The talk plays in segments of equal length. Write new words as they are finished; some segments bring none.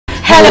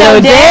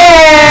Hello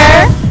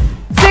there!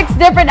 6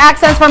 different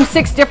accents from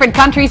 6 different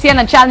countries.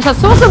 Yan ang challenge na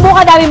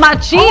susubukan namin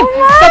ma-achieve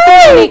sa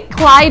tour ni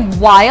Clyde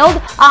Wild,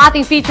 ang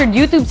ating featured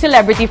YouTube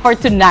celebrity for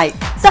tonight.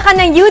 Sa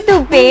kanyang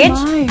YouTube page,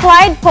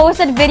 Clyde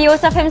posted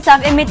videos of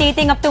himself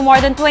imitating up to more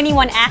than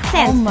 21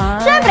 accents.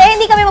 Siyempre,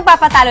 hindi kami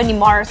magpapatalo ni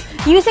Mars.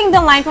 Using the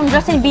line from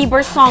Justin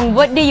Bieber's song,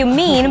 What Do You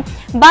Mean?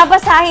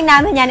 Babasahin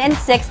namin yan in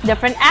 6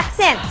 different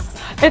accents.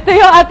 Ito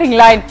yung ating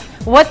line.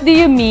 What do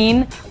you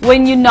mean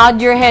when you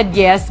nod your head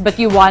yes, but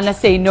you wanna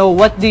say no?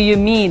 What do you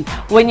mean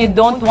when you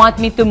don't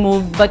want me to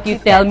move, but you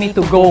tell me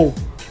to go?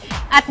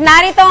 At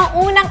narito ang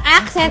unang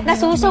accent na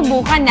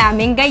susubukan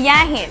naming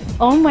gayahin.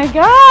 Oh my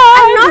God!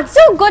 I'm not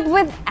so good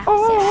with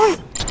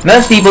accents.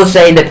 Most people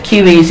say that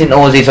Kiwis and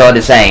Aussies are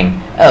the same.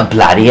 Oh,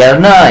 bloody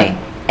hell no.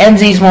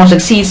 NZ is more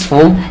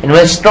successful and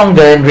we're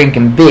stronger in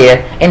drinking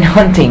beer and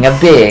hunting a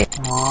bear.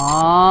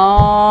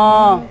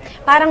 Oh.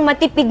 Parang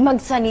matipid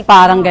magsalita.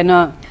 Parang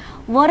gano'n.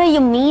 What do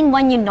you mean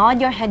when you nod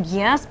your head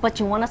yes, but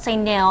you wanna say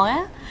no?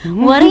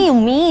 What do you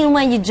mean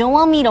when you don't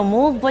want me to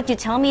move, but you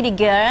tell me to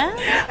go?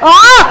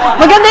 Ah!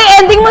 Maganda yung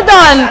ending mo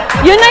doon!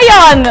 Yun na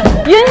yun!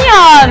 Yun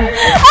yun!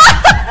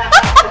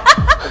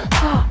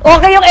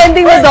 Okay yung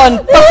ending mo doon.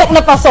 Pasok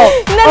na pasok.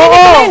 Narinig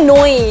ko na yung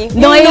noy.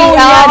 Noy,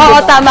 oo,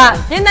 tama.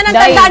 Yun na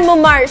natandaan mo,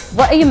 Mars.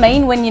 What do you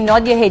mean when you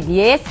nod your head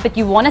yes, but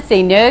you wanna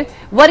say no?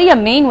 What do you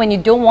mean when you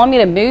don't want me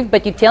to move,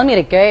 but you tell me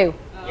to go?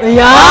 Ayan!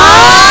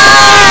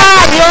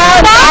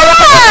 Yun!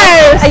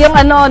 Ay, yung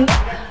ano,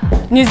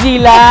 New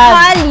Zealand.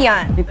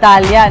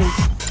 Italian.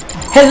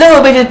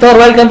 Hello, visitor.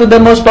 Welcome to the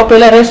most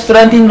popular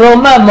restaurant in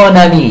Roma, mon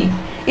ami.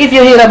 If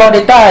you hear about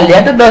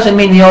Italia, that doesn't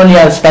mean you only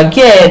have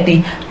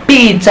spaghetti,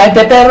 pizza, and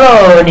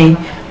pepperoni.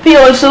 We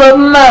also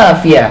have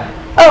mafia.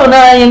 Oh, no,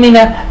 I mean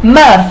a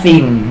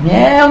muffin.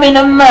 Yeah, I mean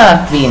a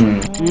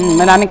muffin.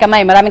 Maraming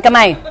kamay, maraming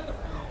kamay.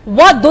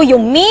 What do you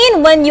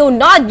mean when you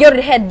nod your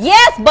head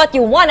yes, but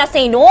you wanna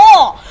say no?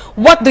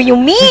 What do you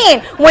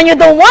mean when you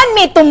don't want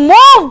me to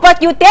move, but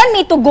you tell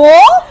me to go?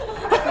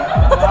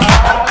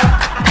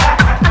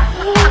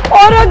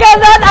 Oh my God,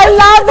 I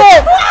love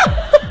it!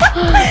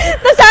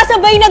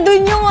 Nasasabay na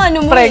dun yung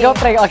ano mo. Prego,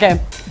 okay.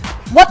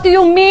 What do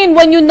you mean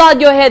when you nod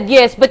your head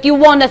yes, but you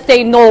wanna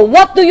say no?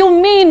 What do you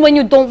mean when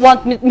you don't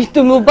want me to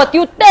move, but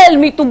you tell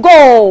me to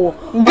go?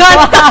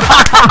 Ganda!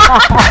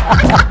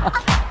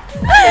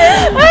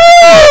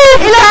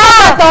 Ilan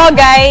pa to,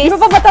 guys? Ano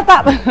pa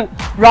matatap?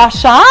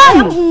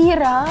 Russian! Ang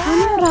hirap.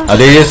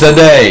 Alias a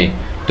day.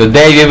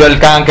 Today we will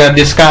conquer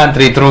this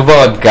country through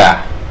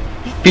vodka.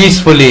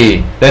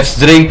 Peacefully, let's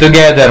drink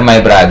together,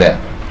 my brother.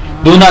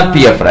 Do not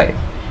be afraid.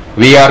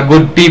 We are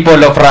good people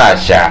of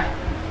Russia.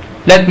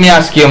 Let me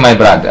ask you, my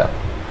brother,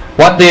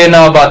 what do you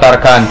know about our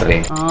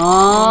country?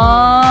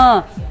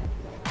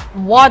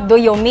 What do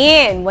you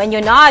mean when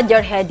you nod your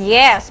head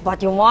yes,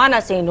 but you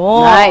wanna say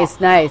no? Nice.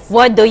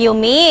 What do you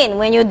mean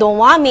when you don't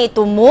want me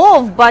to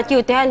move, but you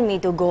tell me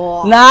to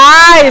go?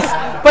 Nice!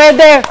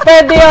 Pwede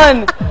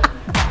yun.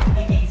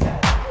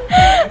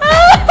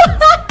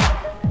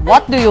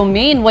 What do you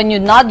mean when you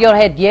nod your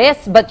head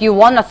yes, but you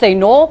wanna say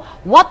no?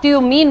 What do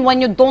you mean when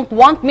you don't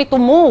want me to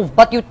move,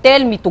 but you tell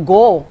me to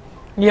go?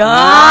 Yan!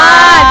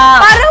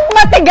 Parang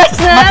matigas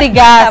na.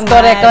 Matigas.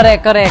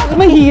 Correct.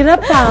 Mahirap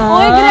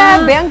Oy,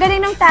 grabe. Ang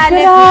galing ng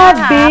talent mo,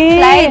 ha?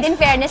 Clyde, in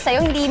fairness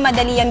sa'yo, hindi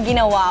madali ang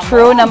ginawa mo.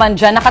 True naman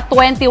dyan. Naka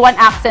 21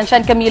 accents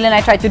siya. Camila and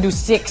I tried to do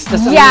 6.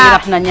 Tapos ang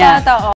hirap na niya. Totoo.